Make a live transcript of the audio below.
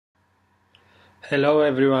Hello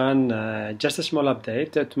everyone, just a small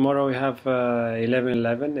update. Tomorrow we have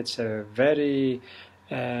 11/11. It's a very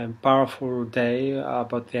powerful day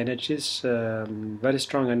about the energies. Very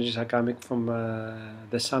strong energies are coming from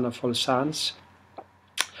the sun of all suns.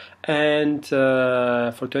 And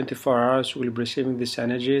for 24 hours we'll be receiving these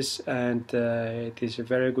energies, and it is a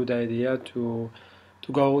very good idea to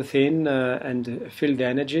go within and feel the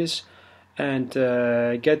energies and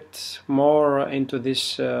get more into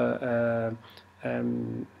this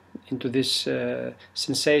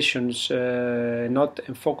sensations, not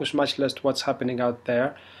and focus much less what's happening out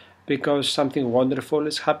there, because something wonderful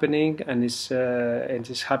is happening, and it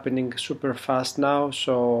is happening super fast now.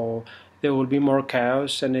 So there will be more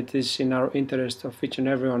chaos, and it is in our interest of each and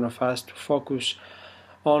every one of us to focus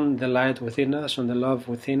on the light within us, on the love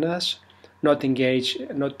within us, not to engage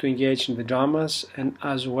in the dramas, and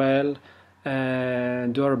as well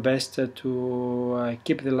do our best to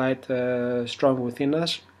keep the light strong within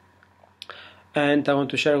us. And I want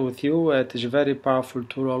to share with you, it is a very powerful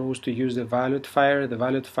tool always to use the violet fire. The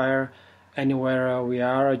violet fire, anywhere we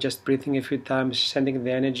are, just breathing a few times, sending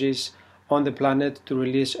the energies on the planet to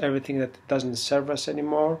release everything that doesn't serve us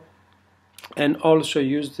anymore. And also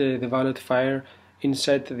use the violet fire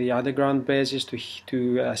inside the underground bases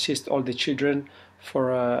to assist all the children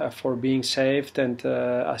for being saved, and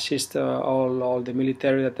assist all the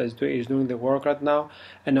military that is doing the work right now,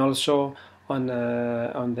 and also on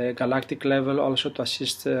the galactic level, also to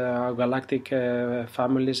assist our galactic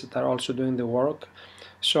families that are also doing the work.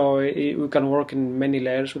 So we can work in many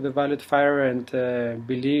layers with the violet fire, and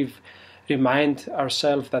remind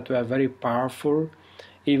ourselves that we are very powerful,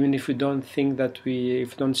 even if we don't think that if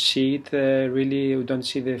we don't see it, really we don't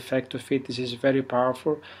see the effect of it. This is very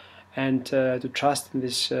powerful, and to trust in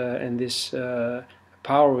this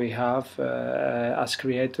power we have as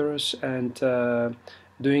creators, and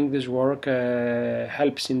doing this work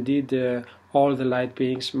helps indeed all the light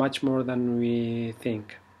beings much more than we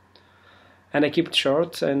think. And I keep it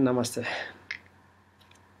short, and namaste.